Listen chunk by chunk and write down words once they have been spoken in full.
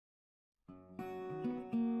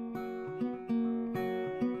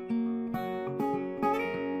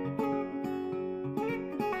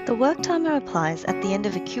The work timer applies at the end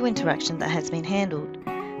of a queue interaction that has been handled.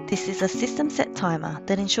 This is a system-set timer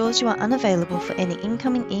that ensures you are unavailable for any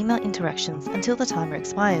incoming email interactions until the timer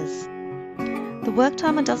expires. The work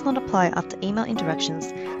timer does not apply after email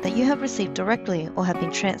interactions that you have received directly or have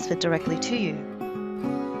been transferred directly to you.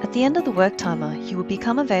 At the end of the work timer, you will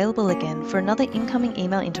become available again for another incoming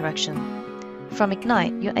email interaction. From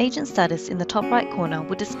Ignite, your agent status in the top right corner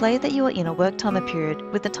will display that you are in a work timer period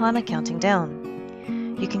with the timer counting down.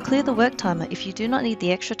 You can clear the work timer if you do not need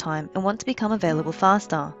the extra time and want to become available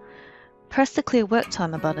faster. Press the Clear Work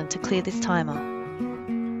Timer button to clear this timer.